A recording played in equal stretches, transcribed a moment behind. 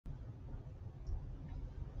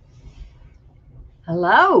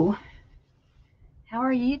Hello, how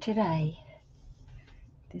are you today?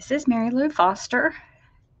 This is Mary Lou Foster,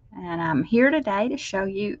 and I'm here today to show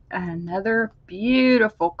you another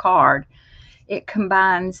beautiful card. It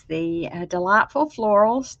combines the Delightful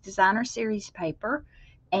Florals Designer Series paper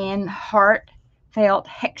and Heartfelt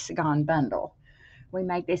Hexagon bundle. We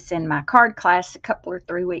made this in my card class a couple or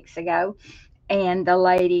 3 weeks ago, and the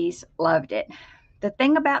ladies loved it. The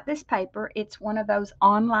thing about this paper, it's one of those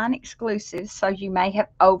online exclusives, so you may have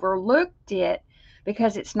overlooked it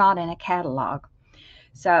because it's not in a catalog.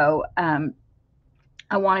 So I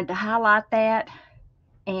wanted to highlight that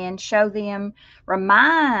and show them,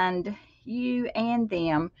 remind you and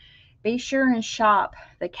them, be sure and shop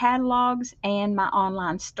the catalogs and my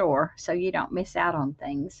online store so you don't miss out on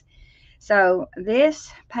things. So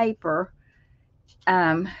this paper,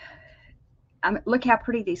 look how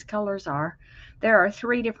pretty these colors are. There are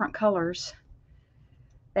 3 different colors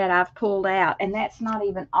that I've pulled out, and that's not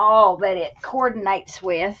even all that it coordinates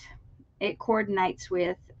with. It coordinates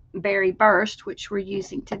with Berry Burst, which we're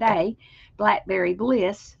using today, Blackberry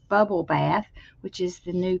Bliss, Bubble Bath, which is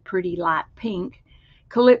the new pretty light pink,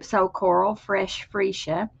 Calypso Coral, Fresh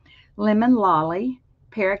Freesia, Lemon Lolly,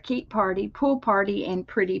 Parakeet Party, Pool Party, and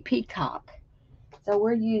Pretty Peacock. So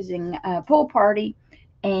we're using Pool Party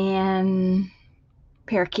and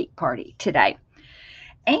Parakeet Party today.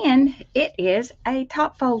 And it is a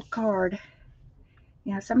top fold card.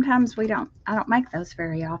 You know, sometimes I don't make those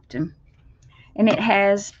very often. And it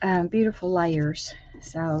has beautiful layers.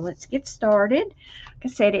 So let's get started. Like I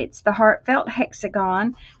said, it's the Heartfelt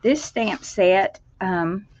Hexagon. This stamp set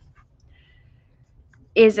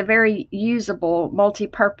is a very usable,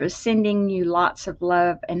 multi-purpose, sending you lots of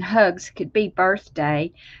love and hugs. Could be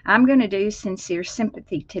birthday. I'm going to do Sincere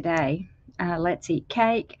Sympathy today. Let's Eat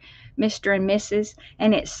Cake, Mr. and Mrs.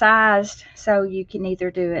 And it's sized so you can either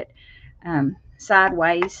do it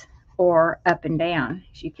sideways or up and down.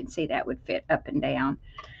 As you can see, that would fit up and down.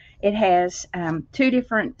 It has 2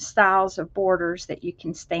 different styles of borders that you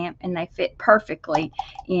can stamp, and they fit perfectly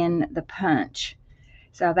in the punch.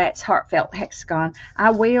 So that's Heartfelt Hexagon. I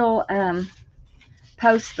will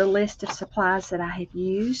post the list of supplies that I have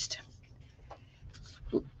used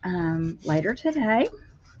later today.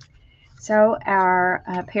 So our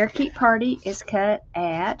Parakeet Party is cut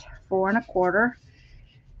at 4 1/4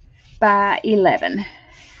 by 11.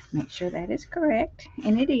 Make sure that is correct,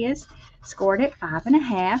 and it is. Scored at 5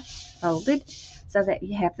 1/2, folded so that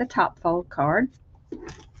you have the top fold card. I'm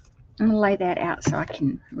going to lay that out so I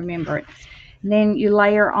can remember it. And then you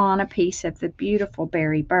layer on a piece of the beautiful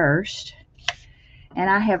Berry Burst, and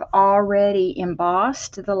I have already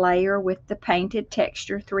embossed the layer with the painted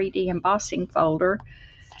texture 3D embossing folder.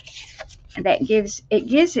 And that gives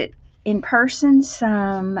it in person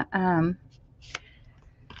some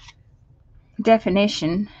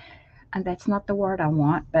definition. And that's not the word I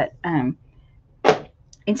want, but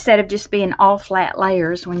instead of just being all flat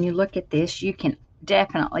layers, when you look at this, you can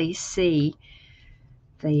definitely see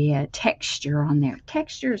the texture on there.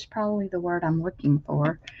 Texture is probably the word I'm looking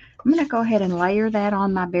for. I'm going to go ahead and layer that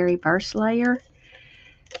on my Berry Burst layer.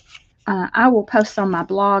 I will post on my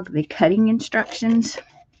blog the cutting instructions.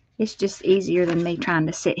 It's just easier than me trying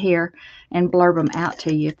to sit here and blurb them out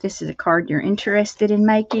to you. If this is a card you're interested in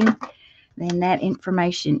making, then that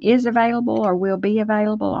information is available or will be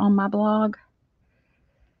available on my blog.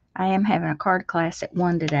 I am having a card class at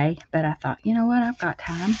 1 today, but I thought, you know what, I've got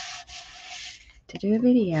time to do a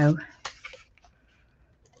video.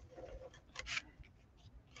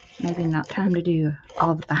 Maybe not time to do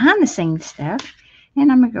all the behind the scenes stuff.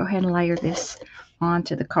 And I'm going to go ahead and layer this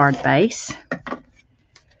onto the card base.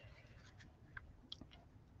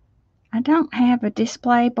 I don't have a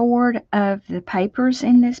display board of the papers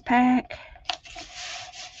in this pack,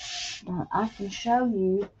 but I can show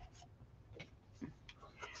you.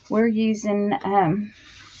 We're using,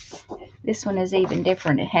 this one is even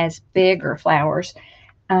different. It has bigger flowers.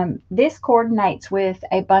 This coordinates with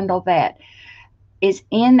a bundle that is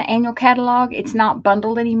in the annual catalog. It's not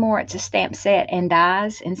bundled anymore. It's a stamp set and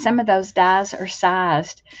dies. And some of those dies are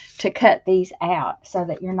sized to cut these out so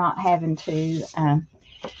that you're not having to,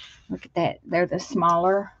 look at that. They're the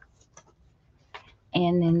smaller.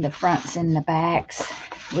 And then the fronts and the backs,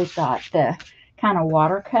 we've got the kind of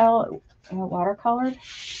watercolored.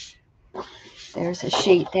 There's a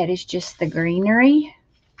sheet that is just the greenery,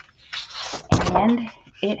 and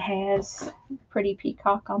it has Pretty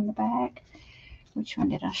Peacock on the back. Which one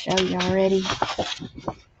did I show you already?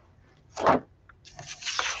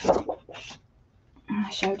 I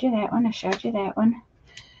showed you that one. I showed you that one.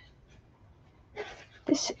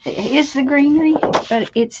 This is the greenery, but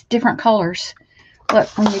it's different colors.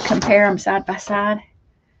 Look, when you compare them side by side,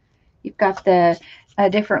 you've got the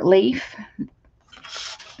different leaf,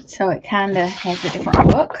 so it kind of has a different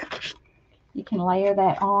look. You can layer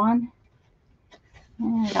that on.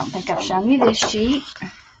 I don't think I've shown you this sheet.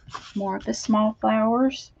 More of the small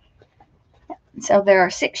flowers. So there are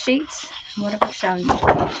 6 sheets. What have I shown you?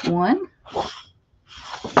 1.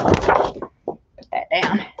 Put that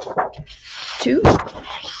down. 2.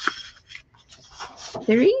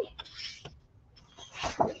 3.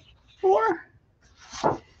 4.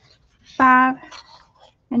 5.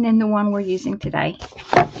 And then the one we're using today.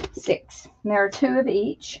 6. And there are 2 of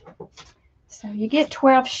each. So you get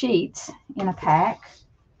 12 sheets in a pack.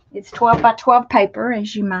 It's 12 by 12 paper,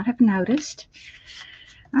 as you might have noticed.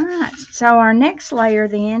 All right, so our next layer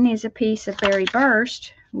then is a piece of Berry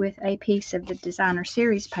Burst with a piece of the Designer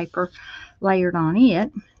Series paper layered on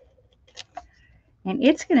it. And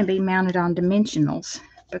it's going to be mounted on dimensionals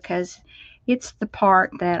because it's the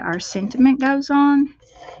part that our sentiment goes on.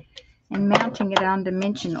 And mounting it on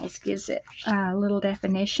dimensionals gives it a little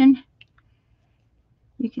definition.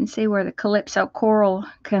 You can see where the Calypso coral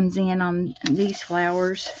comes in on these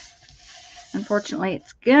flowers. Unfortunately,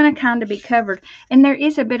 it's going to kind of be covered. And there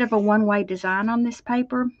is a bit of a one-way design on this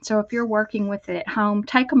paper. So if you're working with it at home,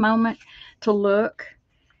 take a moment to look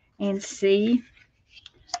and see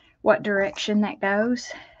what direction that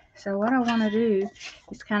goes. So what I want to do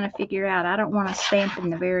is kind of figure out, I don't want to stamp in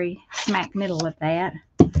the very smack middle of that.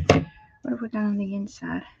 What have we got on the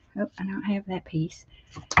inside? Oh, I don't have that piece.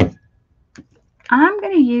 I'm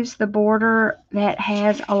going to use the border that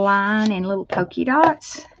has a line and little polka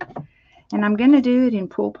dots. And I'm going to do it in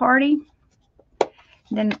Pool Party.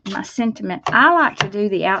 Then my sentiment, I like to do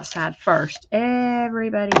the outside first.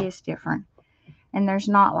 Everybody is different. And there's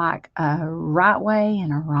not like a right way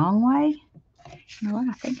and a wrong way. You know what?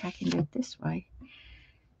 I think I can do it this way. I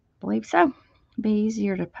believe so. It'll be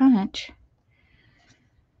easier to punch.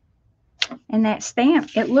 And that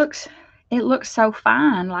stamp, it looks so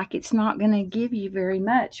fine, like it's not going to give you very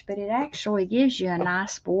much, but it actually gives you a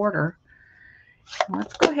nice border.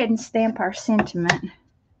 Let's go ahead and stamp our sentiment.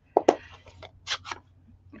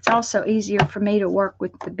 It's also easier for me to work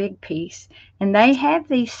with the big piece. And they have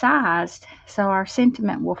these sized, so our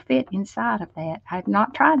sentiment will fit inside of that. I have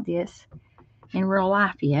not tried this in real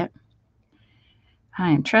life yet.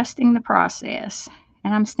 I am trusting the process,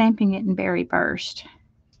 and I'm stamping it in Berry Burst.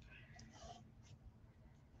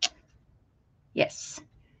 Yes,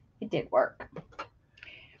 it did work.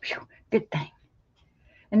 Whew, good thing.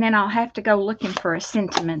 And then I'll have to go looking for a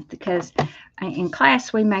sentiment because in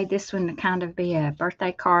class we made this one to kind of be a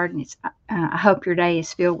birthday card, and it's I hope your day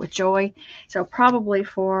is filled with joy. So probably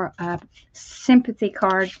for a sympathy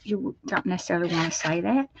card, you don't necessarily want to say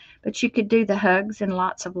that, but you could do the hugs and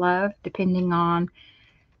lots of love depending on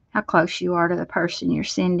how close you are to the person you're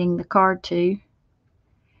sending the card to.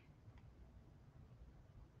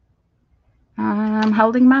 I'm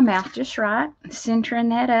holding my mouth just right, centering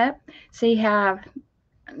that up. See how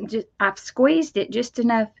I've squeezed it just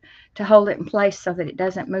enough to hold it in place so that it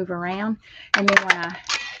doesn't move around. And then when I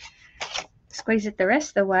squeeze it the rest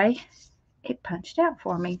of the way, it punched out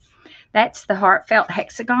for me. That's the Heartfelt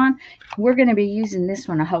Hexagon. We're going to be using this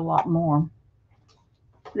one a whole lot more.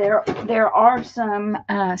 There are some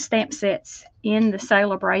stamp sets in the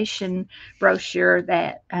Celebration brochure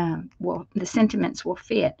that the sentiments will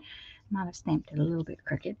fit. Might have stamped it a little bit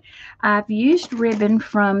crooked. I've used ribbon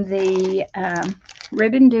from the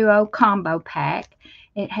Ribbon Duo Combo Pack.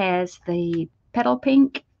 It has the Petal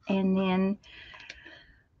Pink and then,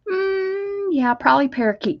 yeah, probably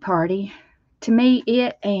Parakeet Party. To me,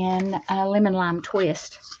 it and Lemon Lime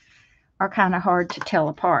Twist are kind of hard to tell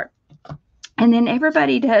apart. And then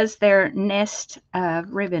everybody does their nest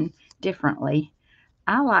of ribbon differently.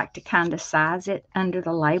 I like to kind of size it under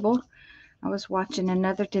the label. I was watching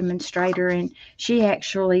another demonstrator and she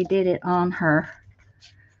actually did it on her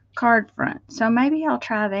card front. So maybe I'll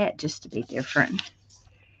try that just to be different.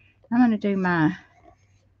 I'm going to do my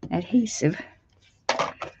adhesive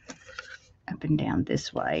up and down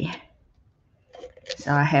this way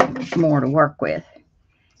so I have more to work with.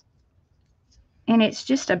 And it's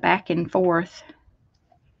just a back and forth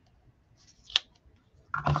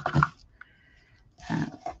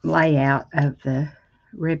layout of the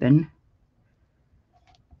ribbon.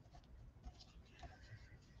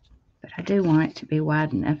 But I do want it to be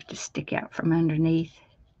wide enough to stick out from underneath.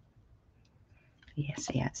 Yeah,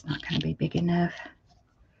 see, it's not going to be big enough.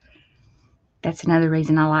 That's another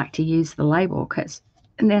reason I like to use the label, because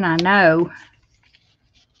then I know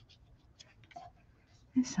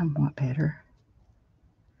it's somewhat better.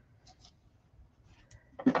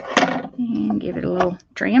 And give it a little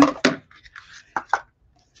trim.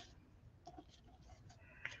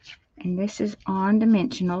 And this is on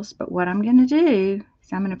dimensionals, but what I'm going to do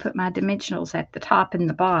is I'm going to put my dimensionals at the top and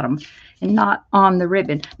the bottom and not on the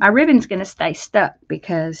ribbon. My ribbon's going to stay stuck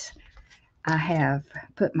because I have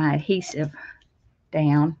put my adhesive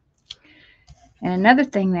down. And another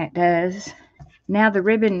thing that does, now the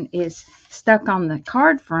ribbon is stuck on the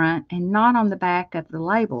card front and not on the back of the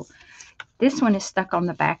label. This one is stuck on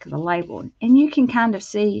the back of the label, and you can kind of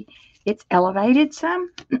see it's elevated some.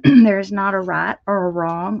 There's not a right or a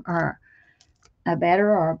wrong or a better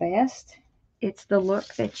or a best. It's the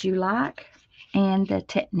look that you like and the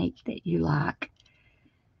technique that you like.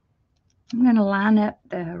 I'm going to line up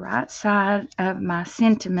the right side of my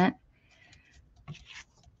sentiment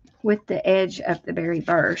with the edge of the berry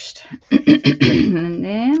burst. And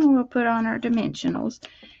then we'll put on our dimensionals.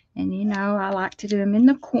 And you know, I like to do them in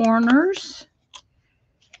the corners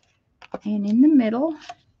and in the middle.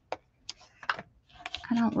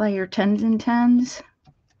 I don't layer tons and tons.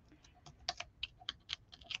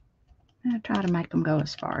 I try to make them go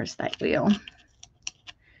as far as they will.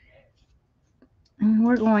 And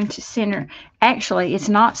we're going to center. Actually, it's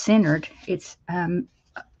not centered. It's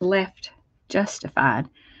left justified.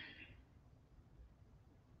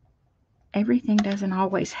 Everything doesn't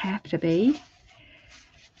always have to be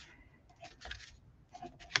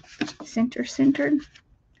centered.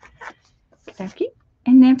 Okay.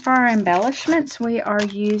 And then for our embellishments, we are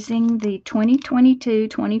using the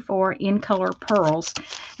 2022-24 in color pearls.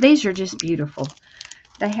 These are just beautiful.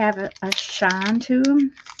 They have a shine to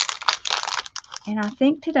them. And I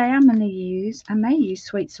think today I may use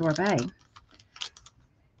Sweet Sorbet.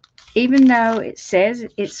 Even though it says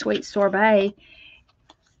it's Sweet Sorbet,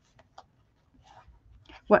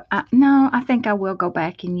 no, I think I will go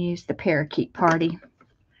back and use the Parakeet Party.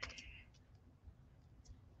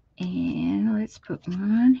 And let's put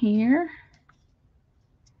one here.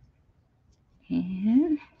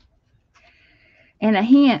 And a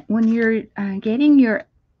hint, when you're getting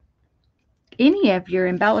any of your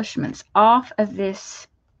embellishments off of this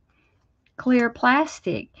clear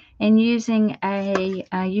plastic and using a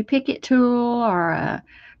U-Picket tool or a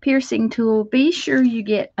piercing tool, be sure you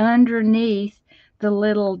get underneath the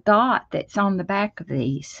little dot that's on the back of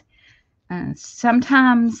these.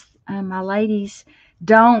 Sometimes my ladies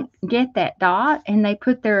don't get that dot and they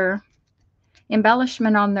put their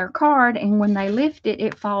embellishment on their card, and when they lift it,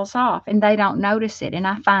 it falls off and they don't notice it, and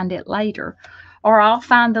I find it later. Or I'll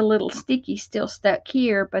find the little sticky still stuck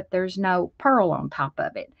here, but there's no pearl on top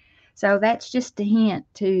of it. So that's just a hint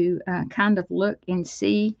to kind of look and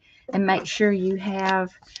see and make sure you have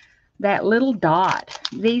that little dot.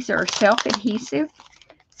 These are self-adhesive,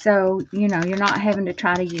 so you know you're not having to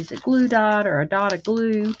try to use a glue dot or a dot of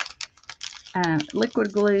glue,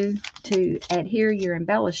 liquid glue to adhere your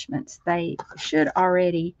embellishments. They should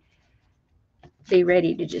already be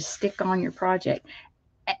ready to just stick on your project.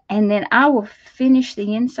 And then I will finish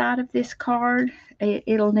the inside of this card.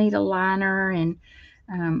 It'll need a liner and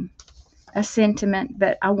a sentiment,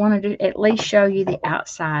 but I wanted to at least show you the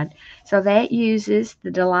outside. So that uses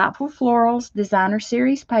the Delightful Florals Designer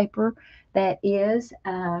Series paper. That is,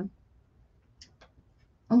 let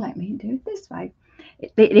me do it this way.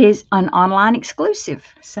 It is an online exclusive,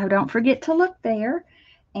 so don't forget to look there.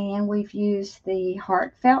 And we've used the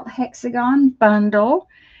Heartfelt Hexagon bundle,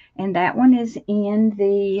 and that one is in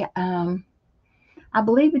the, I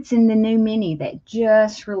believe it's in the new mini that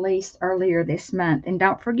just released earlier this month. And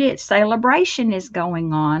don't forget, Celebration is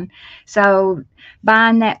going on. So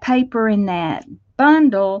buying that paper in that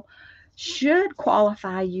bundle should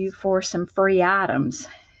qualify you for some free items.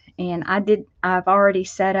 And I've already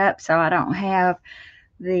set up, so I don't have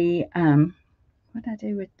the, what did I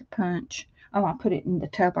do with the punch? Oh, I put it in the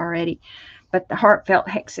tub already. But the Heartfelt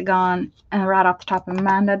Hexagon, right off the top of my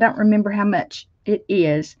mind, I don't remember how much it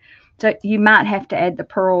is. So you might have to add the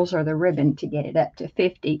pearls or the ribbon to get it up to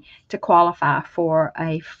 50 to qualify for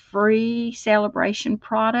a free Celebration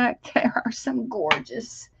product. There are some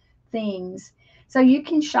gorgeous things. So you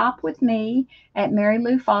can shop with me at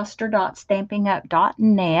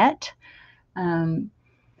maryloufoster.stampingup.net.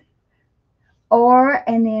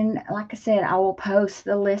 And then, like I said, I will post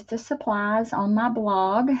the list of supplies on my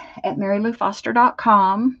blog at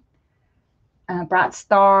maryloufoster.com, Bright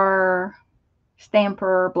Star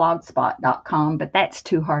Stamper blogspot.com, but that's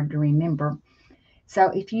too hard to remember. So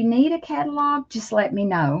if you need a catalog, just let me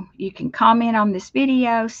know. You can comment on this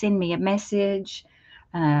video, send me a message,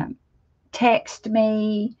 text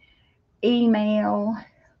me, email.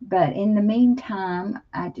 But in the meantime,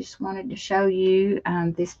 I just wanted to show you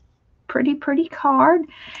this pretty card,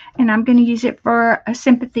 and I'm going to use it for a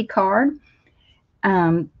sympathy card,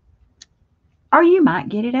 or you might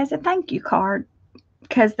get it as a thank you card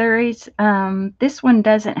because there is, this one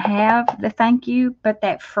doesn't have the thank you, but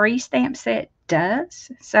that free stamp set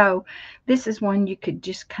does. So this is one you could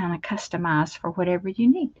just kind of customize for whatever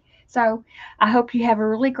you need. So I hope you have a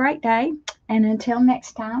really great day. And until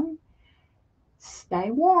next time,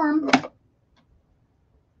 stay warm.